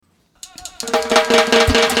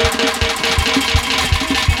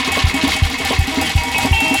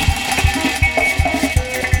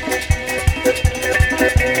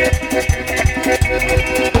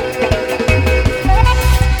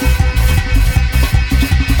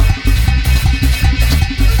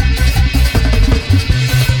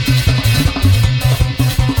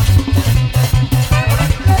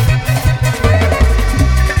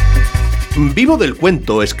Vivo del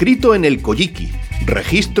cuento escrito en el Kojiki,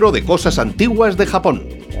 registro de cosas antiguas de Japón.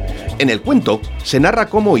 En el cuento se narra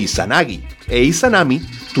cómo Izanagi e Izanami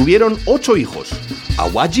tuvieron 8 hijos: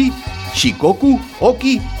 Awaji, Shikoku,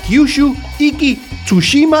 Oki, Kyushu, Iki,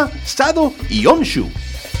 Tsushima, Sado y Honshu.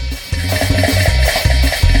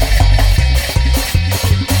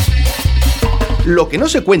 Lo que no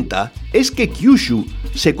se cuenta es que Kyushu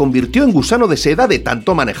se convirtió en gusano de seda de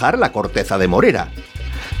tanto manejar la corteza de morera.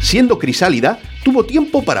 Siendo crisálida, tuvo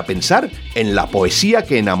tiempo para pensar en la poesía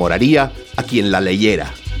que enamoraría a quien la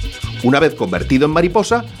leyera. Una vez convertido en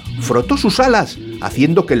mariposa, frotó sus alas,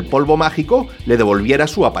 haciendo que el polvo mágico le devolviera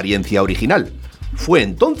su apariencia original. Fue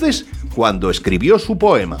entonces cuando escribió su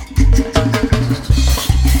poema.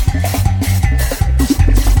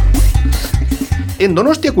 En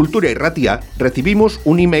Donostia Cultura y Ratia recibimos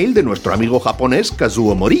un email de nuestro amigo japonés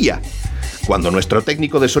Kazuo Moriya. Cuando nuestro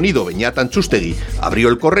técnico de sonido, Beñat Antxustegi, abrió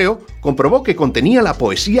el correo, comprobó que contenía la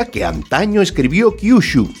poesía que antaño escribió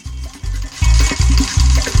Kiou-Siou.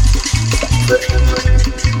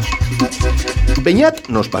 Beñat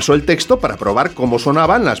nos pasó el texto para probar cómo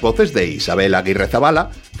sonaban las voces de Isabel Aguirre Zabala,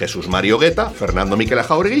 Jesús Mario Guetta, Fernando Miquel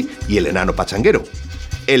Jauregui y el enano pachanguero.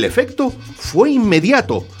 El efecto fue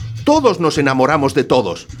inmediato. Todos nos enamoramos de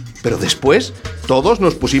todos, pero después todos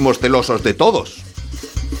nos pusimos celosos de todos.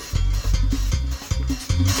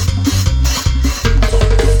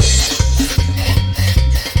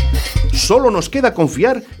 Solo nos queda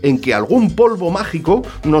confiar en que algún polvo mágico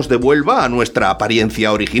nos devuelva a nuestra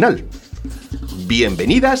apariencia original.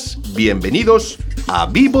 Bienvenidas, bienvenidos a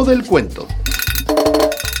Vivo del Cuento.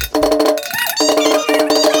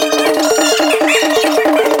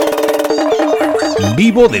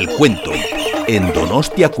 Vivo del Cuento, en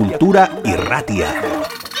Donostia Cultura y Ratia.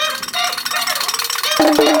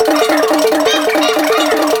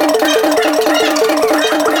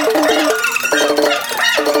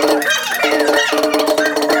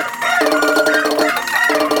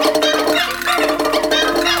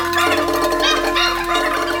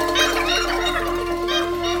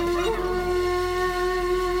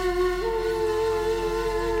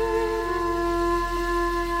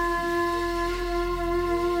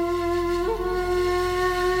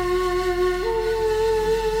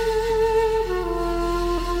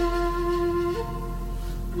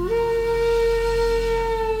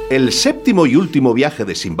 El séptimo y último viaje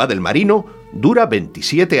de Simbad el Marino dura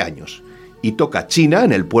 27 años y toca China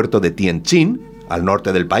en el puerto de Tien-Tsin, al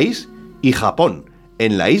norte del país, y Japón,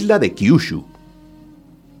 en la isla de Kiou-Siou.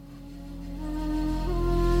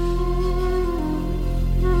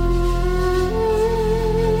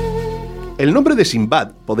 El nombre de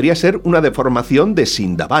Sinbad podría ser una deformación de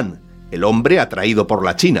Sindaban, el hombre atraído por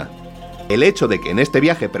la China. El hecho de que en este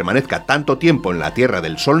viaje permanezca tanto tiempo en la tierra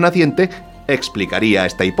del sol naciente explicaría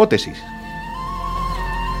esta hipótesis.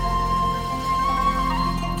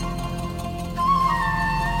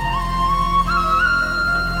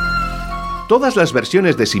 Todas las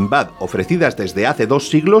versiones de Sinbad ofrecidas desde hace 2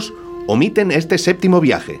 siglos omiten este séptimo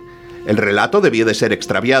viaje. El relato debió de ser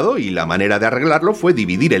extraviado y la manera de arreglarlo fue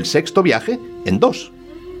dividir el sexto viaje en 2.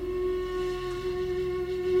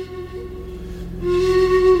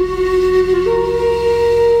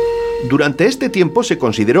 Durante este tiempo se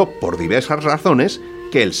consideró, por diversas razones,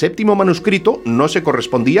 que el séptimo manuscrito no se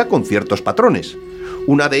correspondía con ciertos patrones.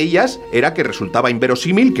 Una de ellas era que resultaba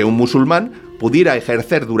inverosímil que un musulmán pudiera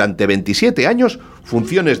ejercer durante 27 años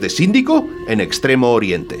funciones de síndico en Extremo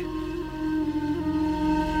Oriente.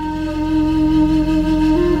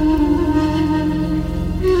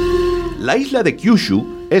 La isla de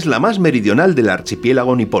Kyushu es la más meridional del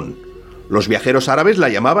archipiélago nipón. Los viajeros árabes la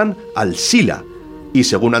llamaban Al-Sila, y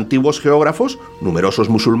según antiguos geógrafos, numerosos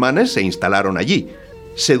musulmanes se instalaron allí,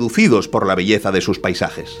 seducidos por la belleza de sus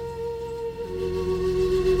paisajes.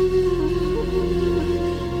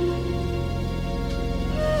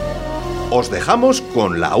 Os dejamos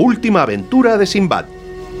con la última aventura de Sinbad.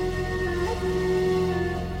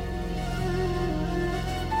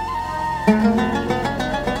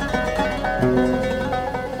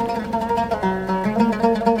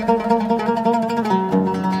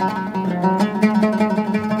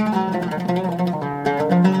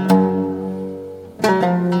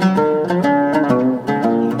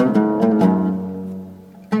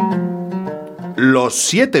 Los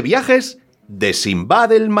 7 viajes de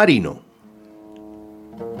Simbad el Marino.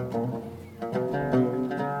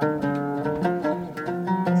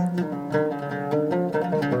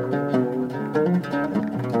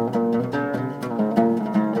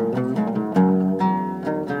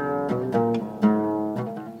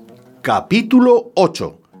 Capítulo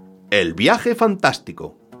 8. El viaje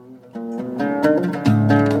fantástico.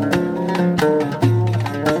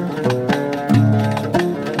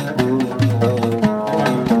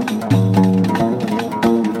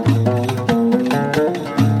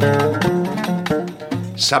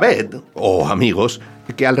 Sabed, amigos,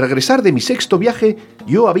 que al regresar de mi 6º viaje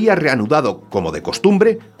yo había reanudado, como de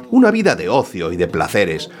costumbre, una vida de ocio y de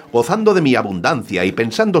placeres, gozando de mi abundancia y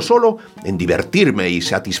pensando solo en divertirme y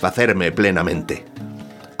satisfacerme plenamente.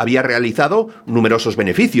 Había realizado numerosos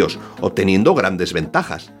beneficios, obteniendo grandes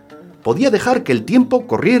ventajas. Podía dejar que el tiempo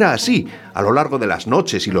corriera así, a lo largo de las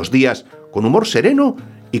noches y los días, con humor sereno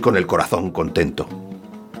y con el corazón contento.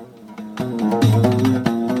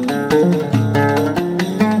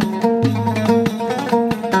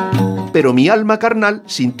 Pero mi alma carnal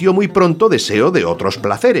sintió muy pronto deseo de otros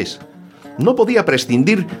placeres. No podía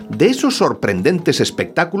prescindir de esos sorprendentes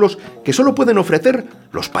espectáculos que solo pueden ofrecer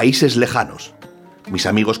los países lejanos. Mis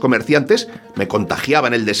amigos comerciantes me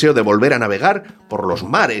contagiaban el deseo de volver a navegar por los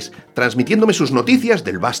mares, transmitiéndome sus noticias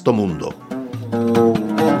del vasto mundo.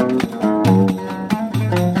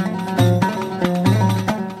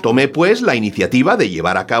 Tomé, pues, la iniciativa de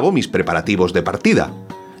llevar a cabo mis preparativos de partida,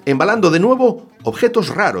 embalando de nuevo objetos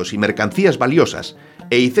raros y mercancías valiosas,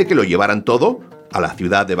 e hice que lo llevaran todo a la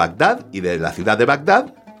ciudad de Bagdad y de la ciudad de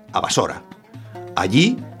Bagdad a Basora.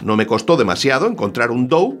 Allí no me costó demasiado encontrar un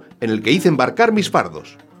dhow en el que hice embarcar mis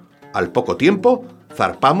fardos. Al poco tiempo,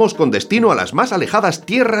 zarpamos con destino a las más alejadas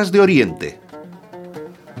tierras de Oriente.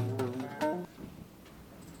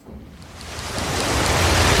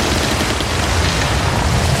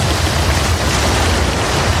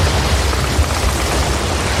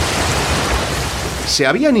 Se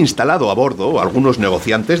habían instalado a bordo algunos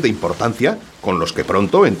negociantes de importancia con los que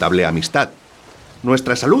pronto entablé amistad.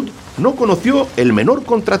 Nuestra salud no conoció el menor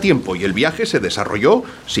contratiempo y el viaje se desarrolló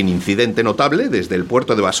sin incidente notable desde el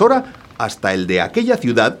puerto de Basora hasta el de aquella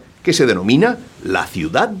ciudad que se denomina la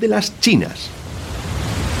ciudad de las Chinas.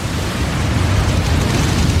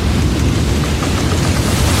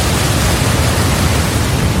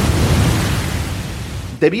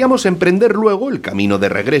 Debíamos emprender luego el camino de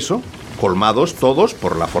regreso, colmados todos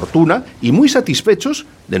por la fortuna y muy satisfechos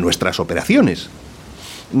de nuestras operaciones.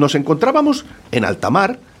 Nos encontrábamos en alta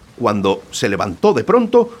mar cuando se levantó de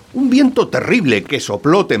pronto un viento terrible que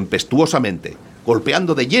sopló tempestuosamente,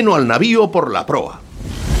 golpeando de lleno al navío por la proa.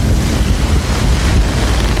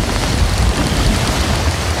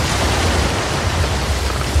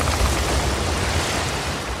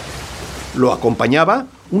 Lo acompañaba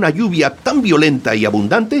una lluvia tan violenta y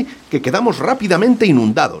abundante que quedamos rápidamente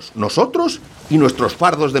inundados, nosotros y nuestros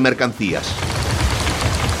fardos de mercancías.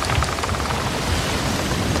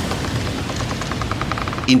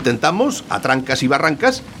 Intentamos, a trancas y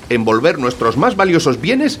barrancas, envolver nuestros más valiosos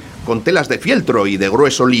bienes con telas de fieltro y de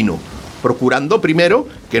grueso lino, procurando primero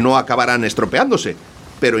que no acabaran estropeándose,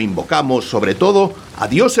 pero invocamos sobre todo a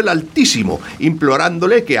Dios el Altísimo,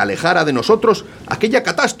 implorándole que alejara de nosotros aquella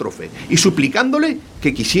catástrofe y suplicándole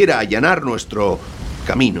que quisiera allanar nuestro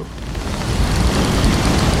camino.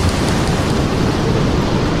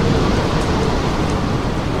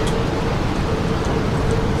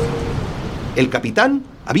 El capitán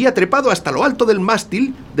había trepado hasta lo alto del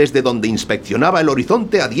mástil, desde donde inspeccionaba el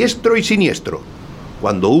horizonte a diestro y siniestro.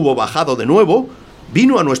 Cuando hubo bajado de nuevo,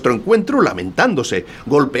 vino a nuestro encuentro lamentándose,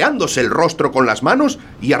 golpeándose el rostro con las manos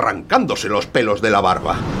y arrancándose los pelos de la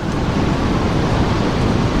barba.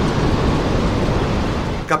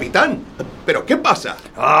 ¡Capitán! ¿Pero qué pasa?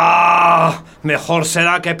 ¡Ah! Mejor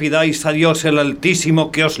será que pidáis a Dios el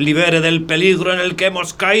Altísimo que os libere del peligro en el que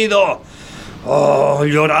hemos caído. ¡Oh!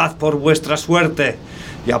 Llorad por vuestra suerte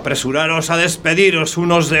y apresuraros a despediros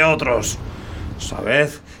unos de otros.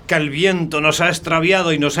 Sabed que el viento nos ha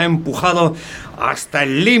extraviado y nos ha empujado hasta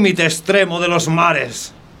el límite extremo de los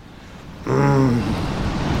mares.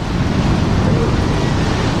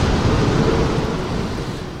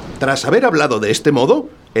 Tras haber hablado de este modo,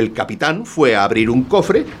 el capitán fue a abrir un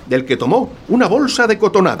cofre del que tomó una bolsa de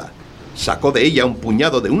cotonada. Sacó de ella un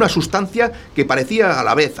puñado de una sustancia que parecía a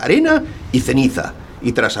la vez arena y ceniza,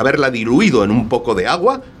 y tras haberla diluido en un poco de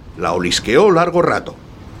agua, la olisqueó largo rato.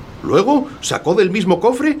 Luego sacó del mismo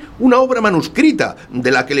cofre una obra manuscrita,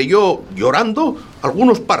 de la que leyó, llorando,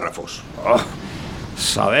 algunos párrafos.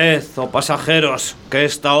 Sabed, oh pasajeros, que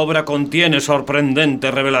esta obra contiene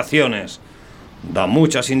sorprendentes revelaciones. Da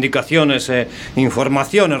muchas indicaciones e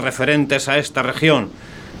informaciones referentes a esta región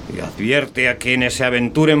y advierte a quienes se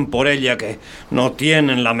aventuren por ella que no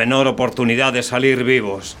tienen la menor oportunidad de salir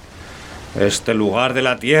vivos. Este lugar de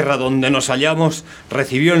la tierra donde nos hallamos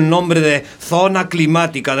recibió el nombre de Zona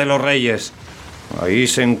Climática de los Reyes. Ahí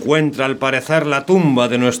se encuentra al parecer la tumba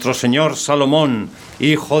de nuestro señor Salomón,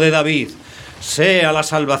 hijo de David. Sea la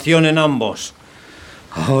salvación en ambos.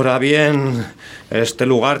 Ahora bien, este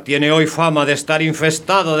lugar tiene hoy fama de estar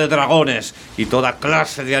infestado de dragones y toda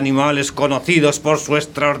clase de animales conocidos por su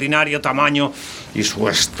extraordinario tamaño y su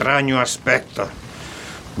extraño aspecto.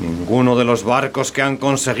 Ninguno de los barcos que han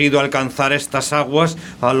conseguido alcanzar estas aguas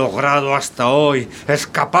ha logrado hasta hoy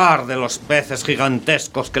escapar de los peces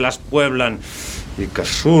gigantescos que las pueblan y que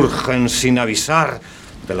surgen sin avisar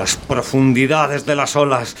de las profundidades de las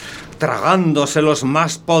olas, tragándose los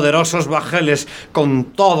más poderosos bajeles con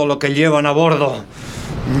todo lo que llevan a bordo.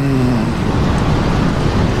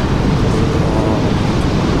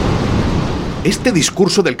 Este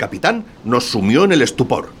discurso del capitán nos sumió en el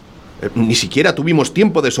estupor. Ni siquiera tuvimos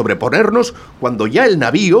tiempo de sobreponernos cuando ya el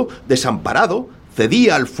navío, desamparado,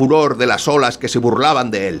 cedía al furor de las olas que se burlaban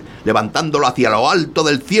de él, levantándolo hacia lo alto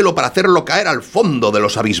del cielo para hacerlo caer al fondo de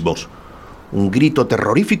los abismos. Un grito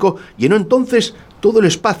terrorífico llenó entonces todo el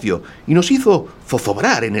espacio y nos hizo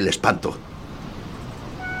zozobrar en el espanto.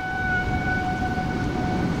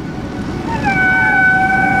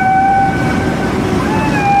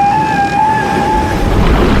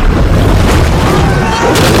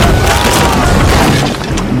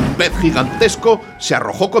 Pez gigantesco se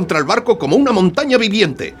arrojó contra el barco como una montaña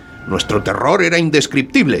viviente. Nuestro terror era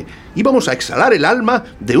indescriptible. Íbamos a exhalar el alma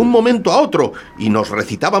de un momento a otro y nos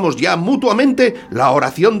recitábamos ya mutuamente la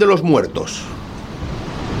oración de los muertos.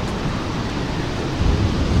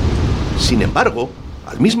 Sin embargo,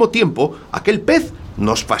 al mismo tiempo, aquel pez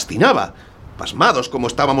nos fascinaba, pasmados como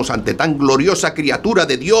estábamos ante tan gloriosa criatura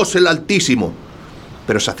de Dios el Altísimo.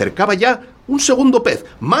 Pero se acercaba ya un segundo pez,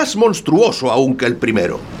 más monstruoso aún que el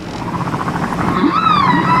primero.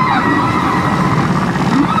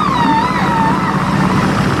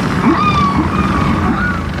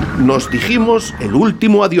 Nos dijimos el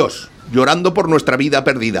último adiós, llorando por nuestra vida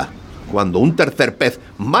perdida, cuando un tercer pez,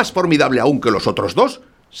 más formidable aún que los otros dos,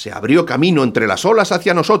 se abrió camino entre las olas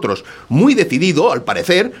hacia nosotros, muy decidido, al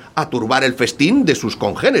parecer, a turbar el festín de sus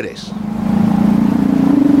congéneres.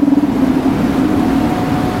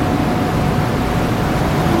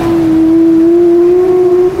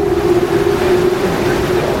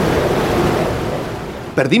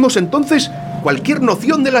 Perdimos entonces cualquier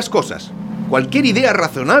noción de las cosas. Cualquier idea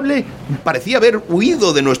razonable parecía haber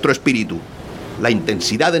huido de nuestro espíritu. La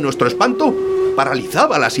intensidad de nuestro espanto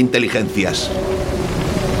paralizaba las inteligencias.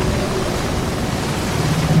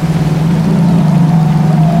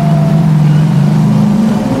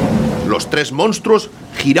 Los tres monstruos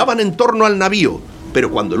giraban en torno al navío,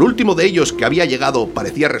 pero cuando el último de ellos que había llegado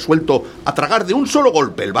parecía resuelto a tragar de un solo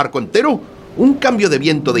golpe el barco entero, un cambio de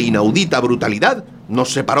viento de inaudita brutalidad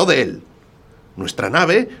nos separó de él. Nuestra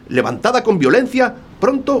nave, levantada con violencia,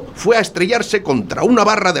 pronto fue a estrellarse contra una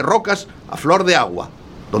barra de rocas a flor de agua,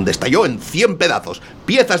 donde estalló en 100 pedazos,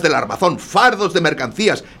 piezas del armazón, fardos de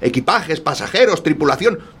mercancías, equipajes, pasajeros,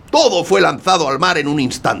 tripulación, todo fue lanzado al mar en un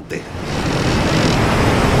instante.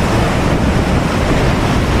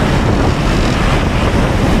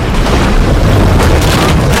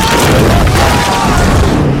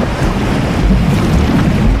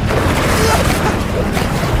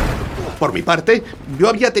 Por mi parte, yo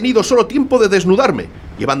había tenido solo tiempo de desnudarme,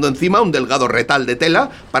 llevando encima un delgado retal de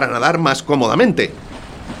tela para nadar más cómodamente.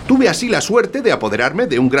 Tuve así la suerte de apoderarme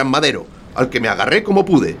de un gran madero, al que me agarré como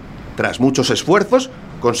pude. Tras muchos esfuerzos,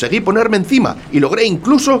 conseguí ponerme encima y logré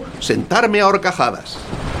incluso sentarme a horcajadas.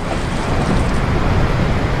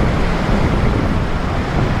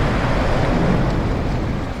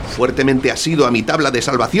 Fuertemente asido a mi tabla de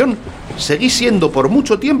salvación, seguí siendo por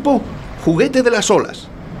mucho tiempo juguete de las olas.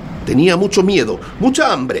 Tenía mucho miedo,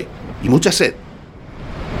 mucha hambre y mucha sed.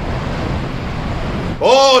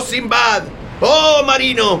 ¡Oh, Simbad! ¡Oh,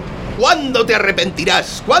 marino! ¿Cuándo te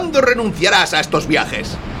arrepentirás? ¿Cuándo renunciarás a estos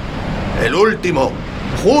viajes? El último.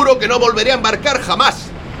 Juro que no volveré a embarcar jamás.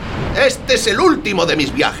 Este es el último de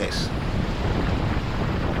mis viajes.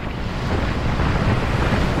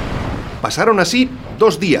 Pasaron así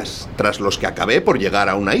 2 días, tras los que acabé por llegar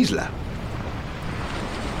a una isla.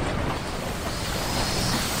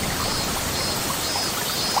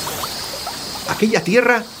 Aquella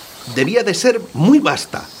tierra debía de ser muy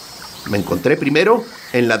vasta. Me encontré primero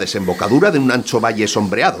en la desembocadura de un ancho valle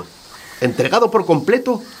sombreado, entregado por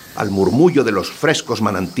completo al murmullo de los frescos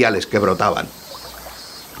manantiales que brotaban.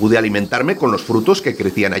 Pude alimentarme con los frutos que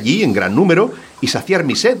crecían allí en gran número y saciar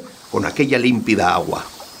mi sed con aquella límpida agua.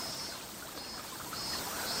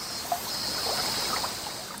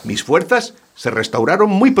 Mis fuerzas se restauraron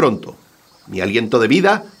muy pronto. Mi aliento de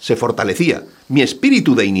vida se fortalecía, mi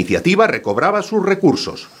espíritu de iniciativa recobraba sus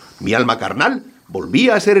recursos, mi alma carnal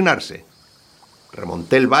volvía a serenarse.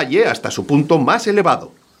 Remonté el valle hasta su punto más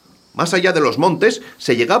elevado. Más allá de los montes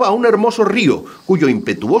se llegaba a un hermoso río, cuyo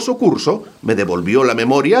impetuoso curso me devolvió la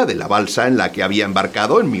memoria de la balsa en la que había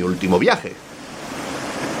embarcado en mi último viaje.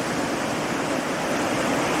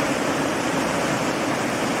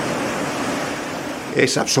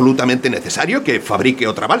 Es absolutamente necesario que fabrique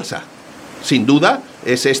otra balsa. Sin duda,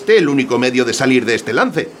 es este el único medio de salir de este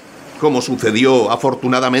lance, como sucedió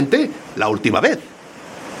afortunadamente la última vez.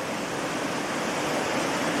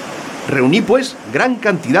 Reuní, pues, gran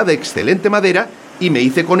cantidad de excelente madera y me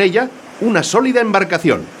hice con ella una sólida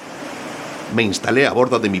embarcación. Me instalé a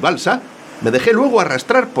bordo de mi balsa, me dejé luego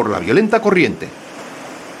arrastrar por la violenta corriente.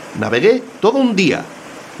 Navegué todo un día,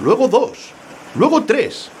 luego 2, luego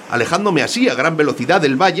 3, alejándome así a gran velocidad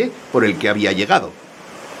del valle por el que había llegado.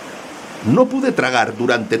 No pude tragar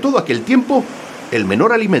durante todo aquel tiempo el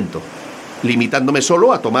menor alimento, limitándome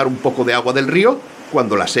solo a tomar un poco de agua del río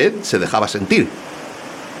cuando la sed se dejaba sentir.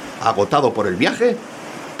 Agotado por el viaje,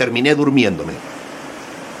 terminé durmiéndome.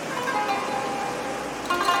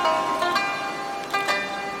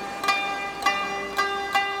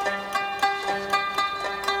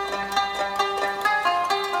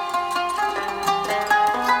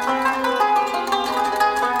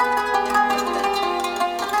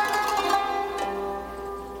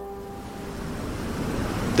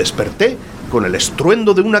 Desperté con el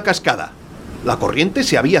estruendo de una cascada. La corriente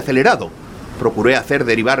se había acelerado. Procuré hacer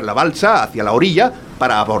derivar la balsa hacia la orilla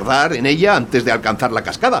para abordar en ella antes de alcanzar la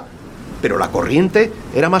cascada. Pero la corriente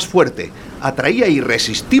era más fuerte, atraía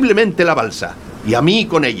irresistiblemente la balsa, y a mí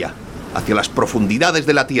con ella, hacia las profundidades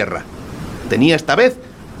de la tierra. Tenía esta vez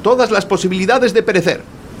todas las posibilidades de perecer.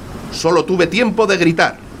 Solo tuve tiempo de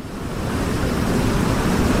gritar: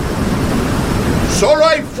 ¡solo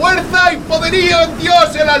hay fuerza y poderío en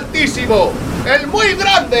Dios el Altísimo, el muy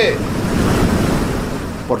grande!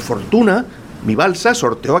 Por fortuna, mi balsa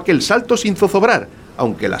sorteó aquel salto sin zozobrar,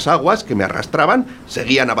 aunque las aguas que me arrastraban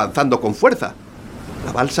seguían avanzando con fuerza.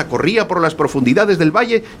 La balsa corría por las profundidades del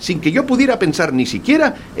valle sin que yo pudiera pensar ni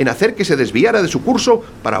siquiera en hacer que se desviara de su curso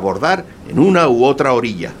para abordar en una u otra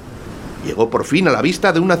orilla. Llegó por fin a la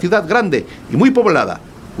vista de una ciudad grande y muy poblada,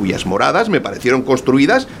 cuyas moradas me parecieron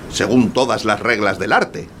construidas según todas las reglas del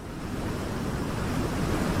arte.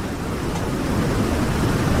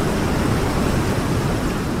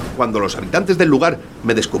 Cuando los habitantes del lugar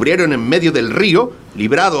me descubrieron en medio del río,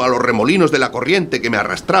 librado a los remolinos de la corriente que me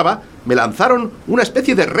arrastraba, me lanzaron una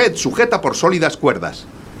especie de red sujeta por sólidas cuerdas.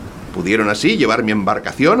 Pudieron así llevar mi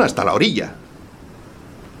embarcación hasta la orilla.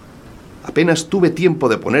 Apenas tuve tiempo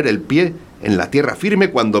de poner el pie en la tierra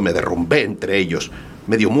firme cuando me derrumbé entre ellos,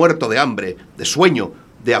 medio muerto de hambre, de sueño,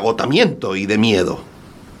 de agotamiento y de miedo.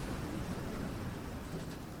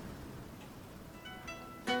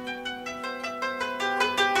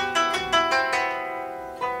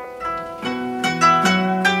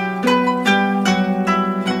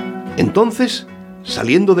 Entonces,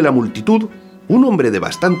 saliendo de la multitud, un hombre de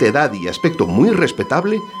bastante edad y aspecto muy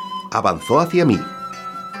respetable avanzó hacia mí.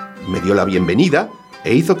 Me dio la bienvenida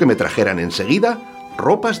e hizo que me trajeran enseguida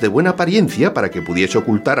ropas de buena apariencia para que pudiese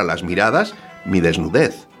ocultar a las miradas mi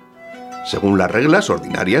desnudez, según las reglas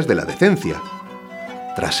ordinarias de la decencia.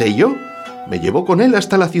 Tras ello, me llevó con él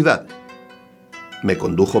hasta la ciudad. Me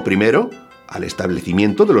condujo primero al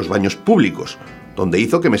establecimiento de los baños públicos, donde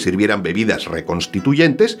hizo que me sirvieran bebidas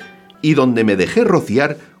reconstituyentes y donde me dejé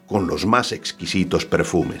rociar con los más exquisitos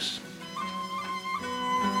perfumes.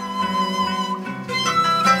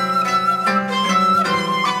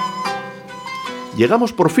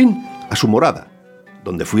 Llegamos por fin a su morada,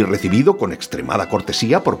 donde fui recibido con extremada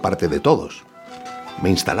cortesía por parte de todos. Me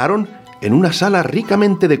instalaron en una sala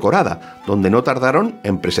ricamente decorada, donde no tardaron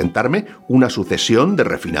en presentarme una sucesión de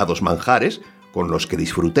refinados manjares con los que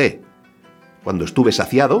disfruté. Cuando estuve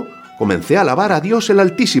saciado, comencé a alabar a Dios el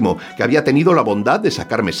Altísimo, que había tenido la bondad de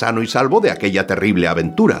sacarme sano y salvo de aquella terrible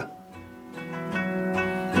aventura.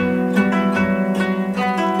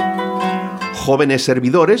 Jóvenes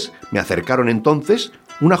servidores me acercaron entonces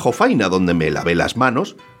una jofaina donde me lavé las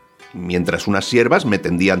manos, mientras unas siervas me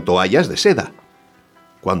tendían toallas de seda.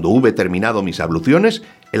 Cuando hube terminado mis abluciones,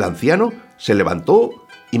 el anciano se levantó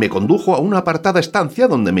y me condujo a una apartada estancia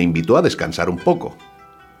donde me invitó a descansar un poco.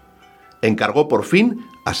 Encargó por fin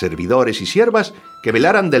a servidores y siervas que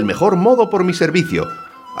velaran del mejor modo por mi servicio,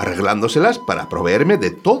 arreglándoselas para proveerme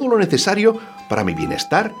de todo lo necesario para mi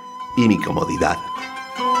bienestar y mi comodidad.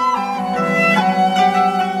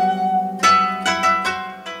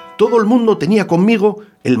 Todo el mundo tenía conmigo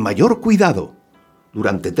el mayor cuidado.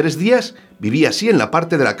 Durante 3 días viví así en la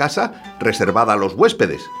parte de la casa reservada a los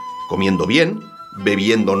huéspedes, comiendo bien,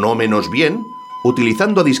 bebiendo no menos bien,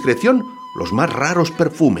 utilizando a discreción los más raros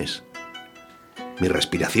perfumes. Mi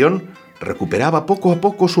respiración recuperaba poco a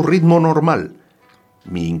poco su ritmo normal.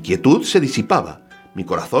 Mi inquietud se disipaba, mi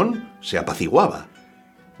corazón se apaciguaba.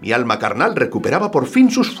 Mi alma carnal recuperaba por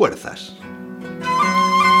fin sus fuerzas.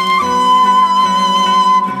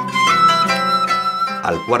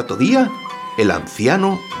 Al 4.º día, el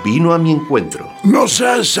anciano vino a mi encuentro. Nos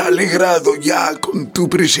has alegrado ya con tu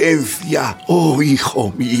presencia, oh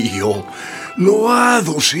hijo mío.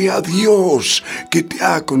 Loado sea Dios, que te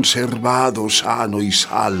ha conservado sano y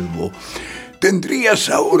salvo. ¿Tendrías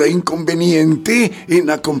ahora inconveniente en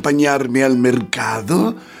acompañarme al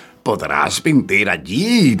mercado? Podrás vender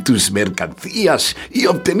allí tus mercancías y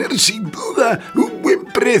obtener sin duda un buen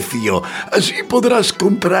precio. Así podrás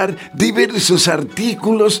comprar diversos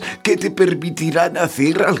artículos que te permitirán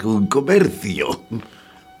hacer algún comercio.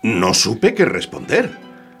 No supe qué responder.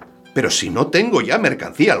 Pero si no tengo ya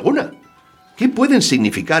mercancía alguna. ¿Qué pueden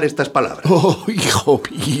significar estas palabras? Oh, hijo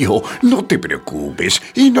mío, no te preocupes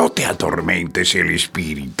y no te atormentes el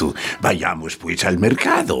espíritu. Vayamos pues al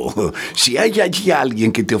mercado. Si hay allí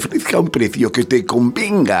alguien que te ofrezca un precio que te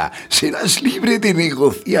convenga, serás libre de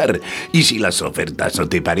negociar. Y si las ofertas no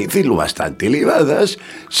te parecen lo bastante elevadas,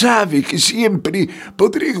 sabe que siempre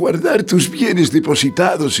podré guardar tus bienes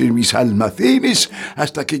depositados en mis almacenes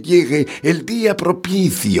hasta que llegue el día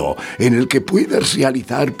propicio en el que puedas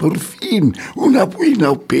realizar por fin una buena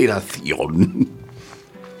operación.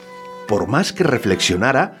 Por más que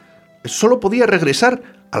reflexionara, solo podía regresar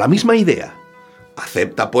a la misma idea.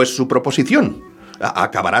 Acepta pues su proposición.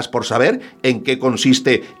 Acabarás por saber en qué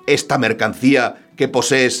consiste esta mercancía que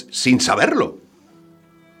posees sin saberlo.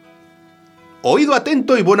 Oído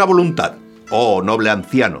atento y buena voluntad, oh noble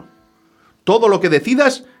anciano. Todo lo que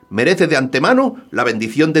decidas merece de antemano la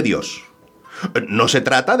bendición de Dios. No se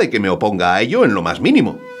trata de que me oponga a ello en lo más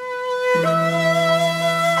mínimo.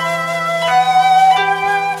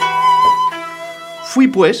 Fui,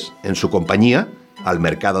 pues, en su compañía, al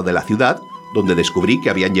mercado de la ciudad, donde descubrí que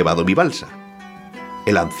habían llevado mi balsa.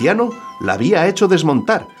 El anciano la había hecho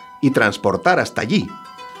desmontar y transportar hasta allí,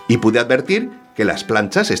 y pude advertir que las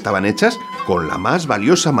planchas estaban hechas con la más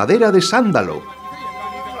valiosa madera de sándalo.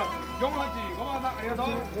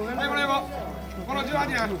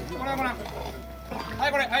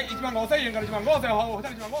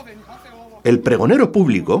 El pregonero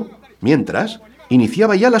público, mientras,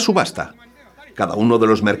 iniciaba ya la subasta. Cada uno de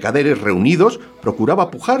los mercaderes reunidos procuraba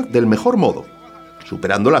pujar del mejor modo,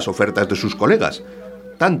 superando las ofertas de sus colegas,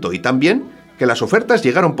 tanto y tan bien que las ofertas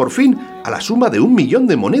llegaron por fin a la suma de 1.000.000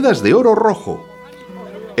 de monedas de oro rojo.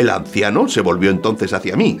 El anciano se volvió entonces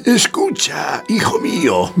hacia mí. Escucha, hijo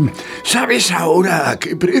mío, ¿sabes ahora a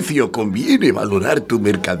qué precio conviene valorar tu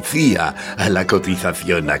mercancía a la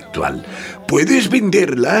cotización actual? Puedes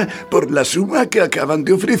venderla por la suma que acaban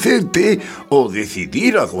de ofrecerte o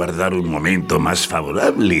decidir aguardar un momento más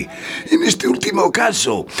favorable. En este último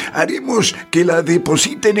caso, haremos que la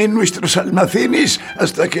depositen en nuestros almacenes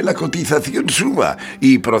hasta que la cotización suba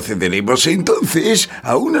y procederemos entonces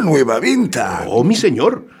a una nueva venta. Oh, mi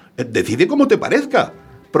señor, decide como te parezca.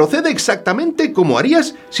 Procede exactamente como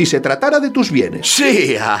harías si se tratara de tus bienes.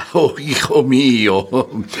 Sea, oh hijo mío.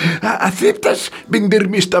 ¿Aceptas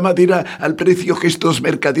venderme esta madera al precio que estos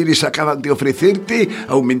mercaderes acaban de ofrecerte,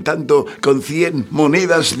 aumentando con 100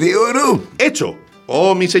 monedas de oro? ¡Hecho!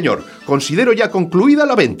 Oh, mi señor, considero ya concluida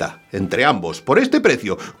la venta entre ambos por este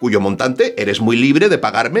precio, cuyo montante eres muy libre de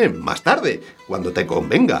pagarme más tarde, cuando te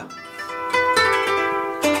convenga.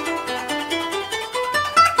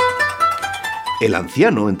 El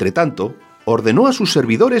anciano, entretanto, ordenó a sus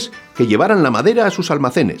servidores que llevaran la madera a sus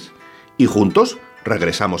almacenes, y juntos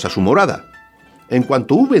regresamos a su morada. En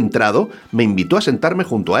cuanto hube entrado, me invitó a sentarme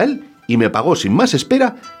junto a él y me pagó sin más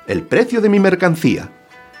espera el precio de mi mercancía.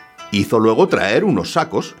 Hizo luego traer unos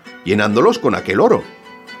sacos, llenándolos con aquel oro,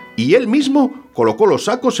 y él mismo colocó los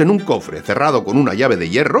sacos en un cofre cerrado con una llave de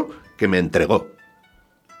hierro que me entregó.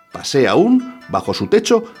 Pasé aún, bajo su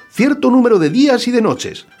techo, cierto número de días y de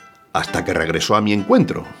noches, hasta que regresó a mi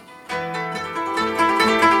encuentro.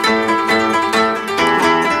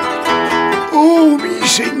 ¡Oh, mi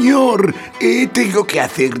señor! Tengo que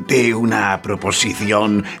hacerte una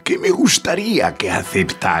proposición que me gustaría que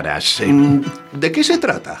aceptaras. ¿De qué se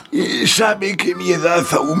trata? Sabe que mi edad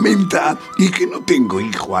aumenta y que no tengo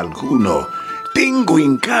hijo alguno. Tengo,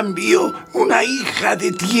 en cambio, una hija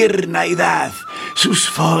de tierna edad. Sus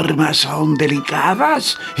formas son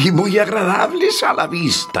delicadas y muy agradables a la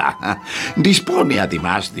vista. Dispone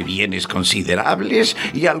además de bienes considerables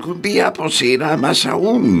y algún día poseerá más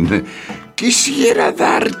aún. Quisiera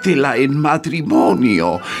dártela en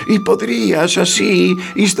matrimonio y podrías así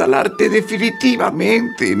instalarte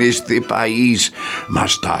definitivamente en este país.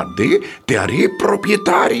 Más tarde te haré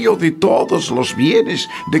propietario de todos los bienes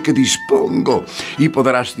de que dispongo y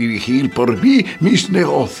podrás dirigir por mí mis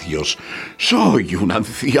negocios. Soy un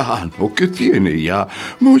anciano que tiene ya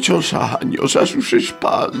muchos años a sus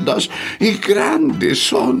espaldas y grandes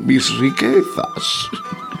son mis riquezas.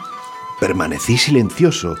 Permanecí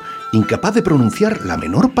silencioso, incapaz de pronunciar la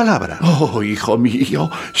menor palabra. Oh, hijo mío,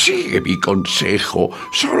 sigue mi consejo.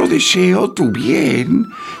 Solo deseo tu bien.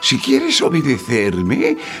 Si quieres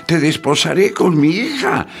obedecerme, te desposaré con mi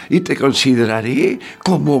hija y te consideraré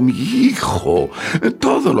como mi hijo.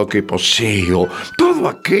 Todo lo que poseo, todo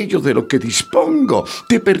aquello de lo que dispongo,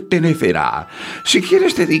 te pertenecerá. Si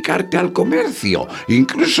quieres dedicarte al comercio,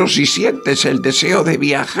 incluso si sientes el deseo de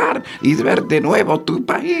viajar y de ver de nuevo tu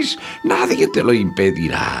país, nadie te lo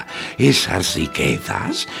impedirá. Esas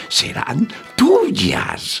riquezas serán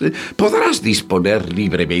tuyas. Podrás disponer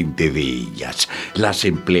libremente de ellas. Las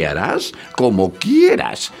emplearás como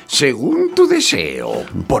quieras, según tu deseo.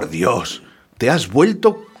 Por Dios, te has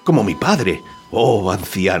vuelto como mi padre, oh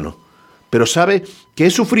anciano. Pero sabe que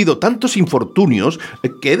he sufrido tantos infortunios,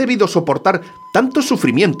 que he debido soportar tantos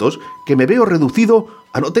sufrimientos, que me veo reducido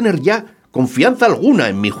a no tener ya confianza alguna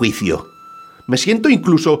en mi juicio. Me siento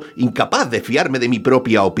incluso incapaz de fiarme de mi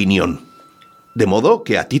propia opinión. De modo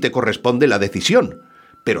que a ti te corresponde la decisión.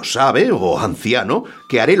 Pero sabe, oh anciano,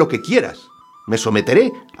 que haré lo que quieras. Me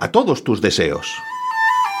someteré a todos tus deseos.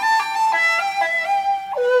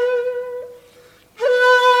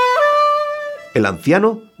 El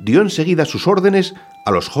anciano dio enseguida sus órdenes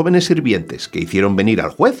a los jóvenes sirvientes, que hicieron venir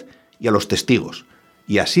al juez y a los testigos,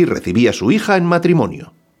 y así recibí a su hija en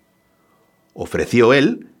matrimonio. Ofreció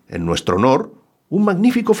él, en nuestro honor, un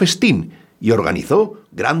magnífico festín y organizó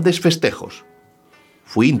grandes festejos.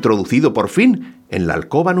 Fui introducido por fin en la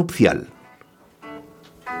alcoba nupcial.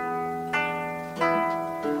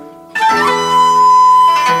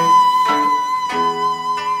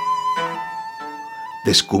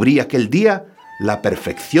 Descubrí aquel día la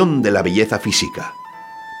perfección de la belleza física.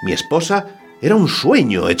 Mi esposa era un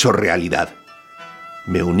sueño hecho realidad.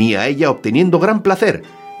 Me uní a ella obteniendo gran placer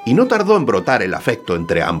y no tardó en brotar el afecto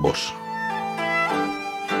entre ambos.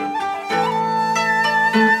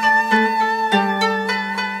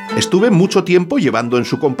 Estuve mucho tiempo llevando en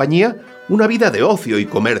su compañía una vida de ocio y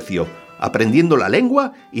comercio, aprendiendo la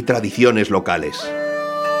lengua y tradiciones locales.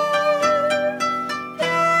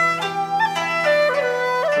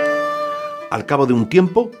 Al cabo de un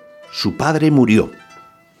tiempo, su padre murió.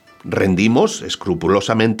 Rendimos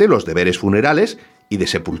escrupulosamente los deberes funerales y de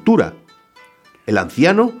sepultura. El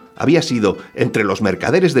anciano había sido, entre los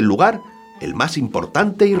mercaderes del lugar, el más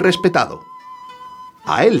importante y respetado.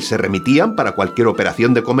 A él se remitían para cualquier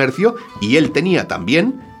operación de comercio y él tenía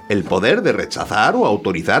también el poder de rechazar o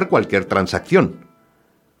autorizar cualquier transacción.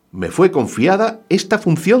 Me fue confiada esta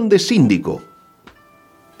función de síndico.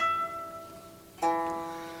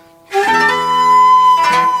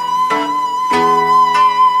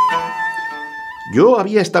 Yo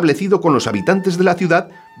había establecido con los habitantes de la ciudad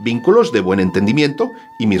vínculos de buen entendimiento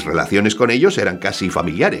y mis relaciones con ellos eran casi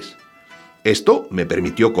familiares. Esto me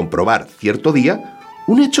permitió comprobar cierto día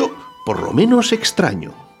un hecho por lo menos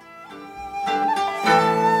extraño.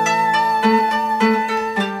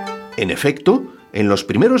 En efecto, en los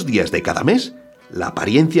primeros días de cada mes, la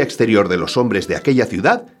apariencia exterior de los hombres de aquella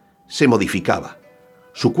ciudad se modificaba.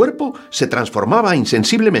 Su cuerpo se transformaba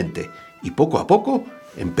insensiblemente y poco a poco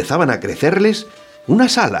empezaban a crecerles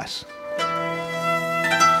unas alas.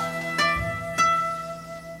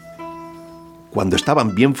 Cuando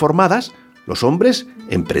estaban bien formadas, los hombres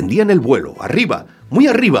emprendían el vuelo, arriba, muy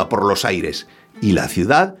arriba por los aires, y la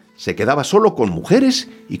ciudad se quedaba solo con mujeres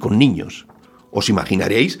y con niños. Os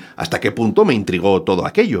imaginaréis hasta qué punto me intrigó todo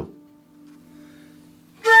aquello.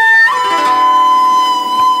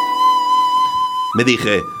 Me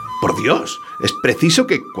dije, por Dios, es preciso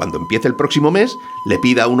que cuando empiece el próximo mes le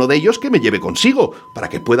pida a uno de ellos que me lleve consigo, para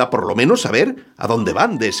que pueda por lo menos saber a dónde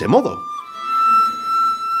van de ese modo.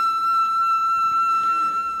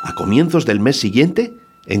 A comienzos del mes siguiente,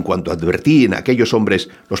 en cuanto advertí en aquellos hombres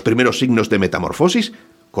los primeros signos de metamorfosis,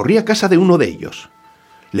 corrí a casa de uno de ellos.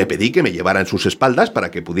 Le pedí que me llevara en sus espaldas para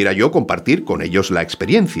que pudiera yo compartir con ellos la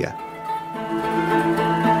experiencia.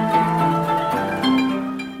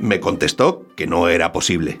 Me contestó que no era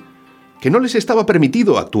posible, que no les estaba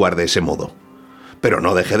permitido actuar de ese modo. Pero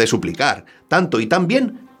no dejé de suplicar, tanto y tan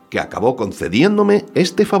bien, que acabó concediéndome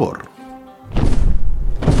este favor.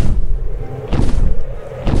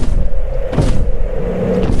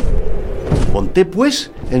 Monté,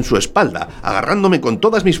 pues, en su espalda, agarrándome con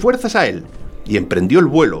todas mis fuerzas a él, y emprendió el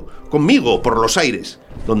vuelo, conmigo por los aires,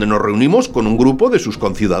 donde nos reunimos con un grupo de sus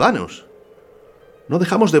conciudadanos. No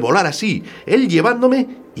dejamos de volar así, él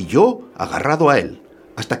llevándome y yo agarrado a él,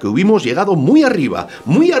 hasta que hubimos llegado muy arriba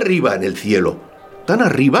en el cielo, tan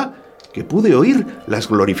arriba que pude oír las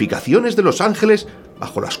glorificaciones de los ángeles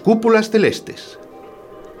bajo las cúpulas celestes.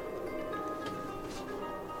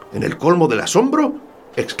 En el colmo del asombro,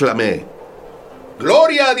 exclamé: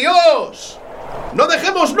 ¡Gloria a Dios! ¡No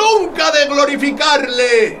dejemos nunca de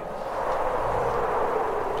glorificarle!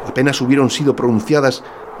 Apenas hubieron sido pronunciadas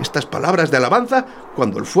estas palabras de alabanza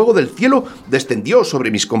cuando el fuego del cielo descendió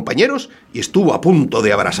sobre mis compañeros y estuvo a punto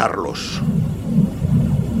de abrasarlos.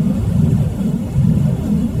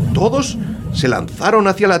 Todos se lanzaron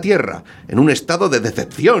hacia la tierra en un estado de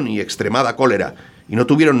decepción y extremada cólera, y no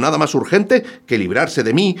tuvieron nada más urgente que librarse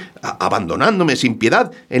de mí, abandonándome sin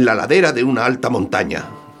piedad en la ladera de una alta montaña.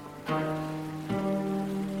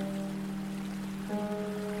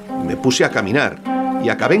 Me puse a caminar y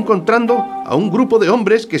acabé encontrando a un grupo de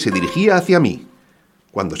hombres que se dirigía hacia mí.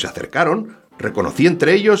 Cuando se acercaron, reconocí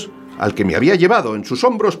entre ellos al que me había llevado en sus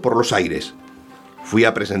hombros por los aires. Fui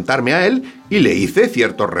a presentarme a él y le hice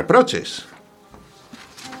ciertos reproches.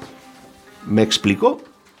 Me explicó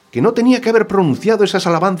que no tenía que haber pronunciado esas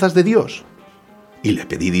alabanzas de Dios, y le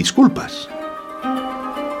pedí disculpas.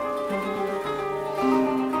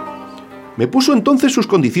 Me puso entonces sus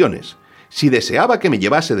condiciones. Si deseaba que me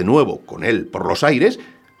llevase de nuevo con él por los aires,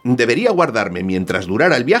 debería guardarme mientras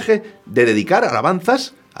durara el viaje de dedicar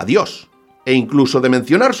alabanzas a Dios, e incluso de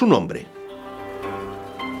mencionar su nombre.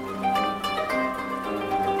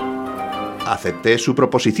 Acepté su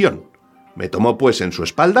proposición. Me tomó pues en su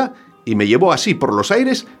espalda y me llevó así por los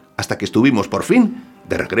aires hasta que estuvimos por fin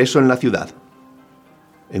de regreso en la ciudad.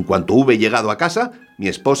 En cuanto hube llegado a casa, mi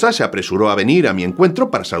esposa se apresuró a venir a mi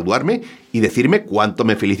encuentro para saludarme y decirme cuánto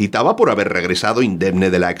me felicitaba por haber regresado indemne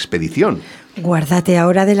de la expedición. Guárdate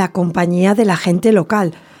ahora de la compañía de la gente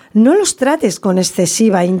local. No los trates con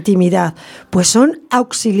excesiva intimidad, pues son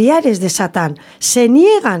auxiliares de Satán. Se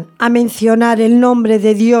niegan a mencionar el nombre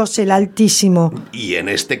de Dios el Altísimo. Y en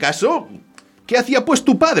este caso, ¿qué hacía pues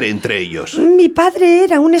tu padre entre ellos? Mi padre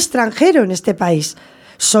era un extranjero en este país.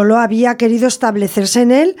 Solo había querido establecerse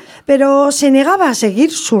en él, pero se negaba a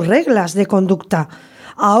seguir sus reglas de conducta.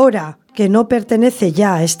 Ahora que no pertenece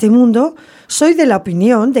ya a este mundo, soy de la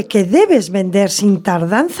opinión de que debes vender sin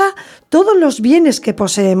tardanza todos los bienes que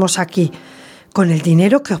poseemos aquí. Con el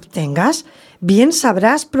dinero que obtengas, bien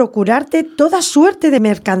sabrás procurarte toda suerte de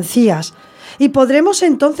mercancías, y podremos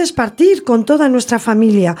entonces partir con toda nuestra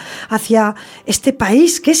familia hacia este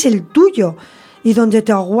país que es el tuyo, y donde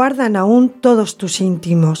te aguardan aún todos tus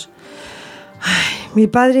íntimos. Mi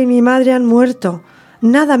padre y mi madre han muerto.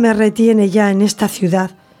 Nada me retiene ya en esta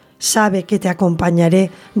ciudad. Sabe que te acompañaré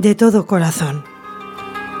de todo corazón.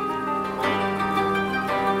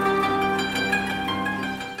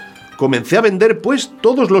 Comencé a vender, pues,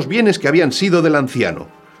 todos los bienes que habían sido del anciano,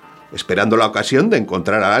 esperando la ocasión de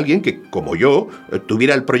encontrar a alguien que, como yo,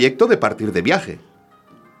 tuviera el proyecto de partir de viaje.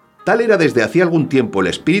 Tal era desde hacía algún tiempo el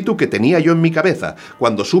espíritu que tenía yo en mi cabeza,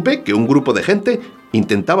 cuando supe que un grupo de gente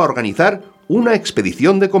intentaba organizar una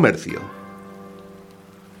expedición de comercio.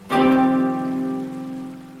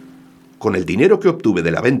 Con el dinero que obtuve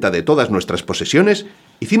de la venta de todas nuestras posesiones,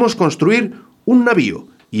 hicimos construir un navío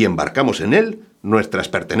y embarcamos en él nuestras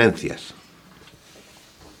pertenencias.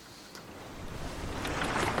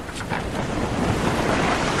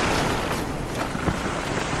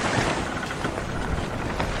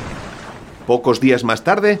 Pocos días más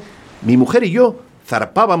tarde, mi mujer y yo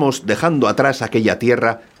zarpábamos dejando atrás aquella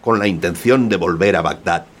tierra con la intención de volver a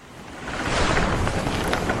Bagdad.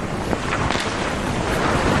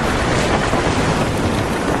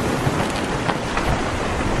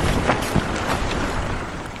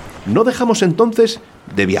 No dejamos entonces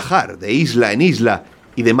de viajar de isla en isla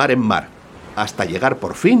y de mar en mar, hasta llegar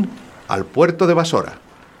por fin al puerto de Basora.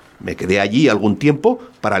 Me quedé allí algún tiempo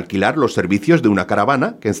para alquilar los servicios de una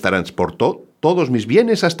caravana que transportó todos mis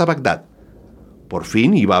bienes hasta Bagdad. Por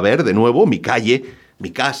fin iba a ver de nuevo mi calle,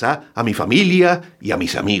 mi casa, a mi familia y a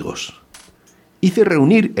mis amigos. Hice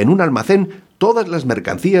reunir en un almacén todas las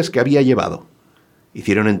mercancías que había llevado.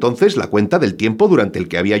 Hicieron entonces la cuenta del tiempo durante el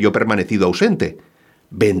que había yo permanecido ausente.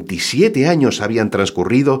 27 años habían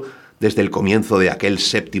transcurrido desde el comienzo de aquel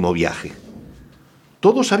séptimo viaje.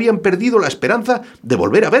 todos habían perdido la esperanza de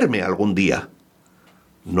volver a verme algún día.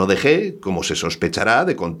 No dejé, como se sospechará,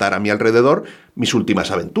 de contar a mi alrededor mis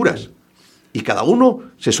últimas aventuras, y cada uno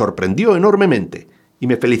se sorprendió enormemente y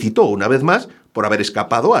me felicitó una vez más por haber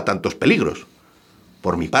escapado a tantos peligros.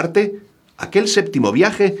 Por mi parte, aquel séptimo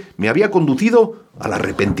viaje me había conducido al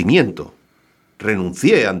arrepentimiento.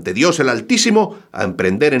 Renuncié ante Dios el Altísimo a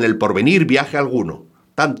emprender en el porvenir viaje alguno,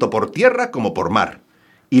 tanto por tierra como por mar,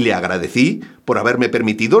 y le agradecí por haberme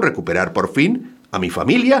permitido recuperar por fin a mi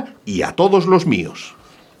familia y a todos los míos.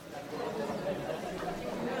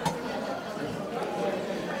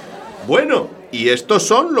 Bueno, y estos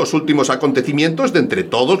son los últimos acontecimientos de entre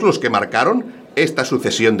todos los que marcaron esta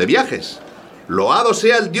sucesión de viajes. Loado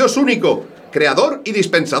sea el Dios único, creador y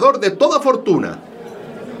dispensador de toda fortuna.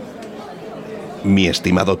 Mi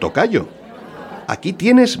estimado tocayo, aquí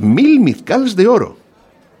tienes 1000 mizcals de oro.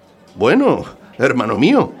 Bueno, hermano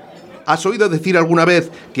mío, ¿has oído decir alguna vez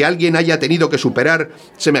que alguien haya tenido que superar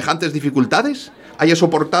semejantes dificultades? ¿Haya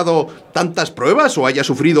soportado tantas pruebas o haya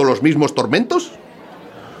sufrido los mismos tormentos?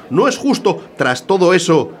 ¿No es justo, tras todo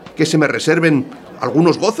eso, que se me reserven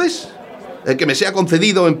algunos goces? ¿Que me sea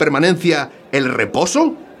concedido en permanencia el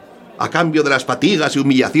reposo, a cambio de las fatigas y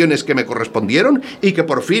humillaciones que me correspondieron, y que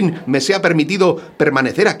por fin me sea permitido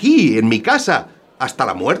permanecer aquí, en mi casa, hasta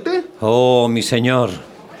la muerte? Oh, mi señor,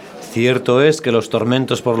 cierto es que los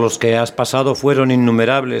tormentos por los que has pasado fueron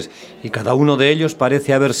innumerables, y cada uno de ellos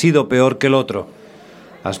parece haber sido peor que el otro.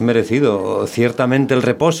 Has merecido ciertamente el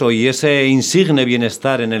reposo y ese insigne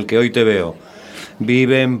bienestar en el que hoy te veo.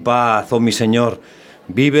 Vive en paz, oh mi señor.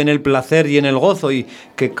 Vive en el placer y en el gozo, y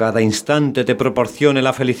que cada instante te proporcione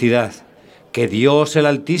la felicidad. Que Dios el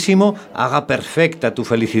Altísimo haga perfecta tu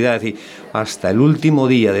felicidad y hasta el último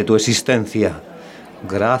día de tu existencia.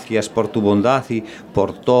 Gracias por tu bondad y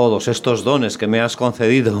por todos estos dones que me has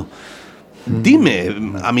concedido.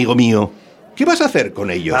 Dime, amigo mío, ¿qué vas a hacer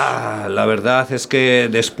con ellos? La verdad es que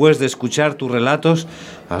después de escuchar tus relatos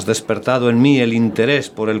has despertado en mí el interés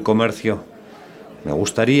por el comercio. Me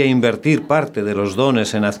gustaría invertir parte de los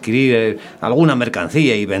dones en adquirir alguna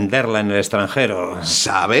mercancía y venderla en el extranjero.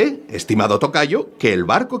 ¿Sabe, estimado tocayo, que el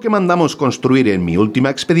barco que mandamos construir en mi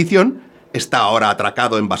última expedición está ahora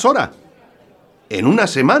atracado en Basora? En una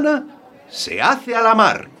semana se hace a la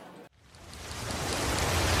mar.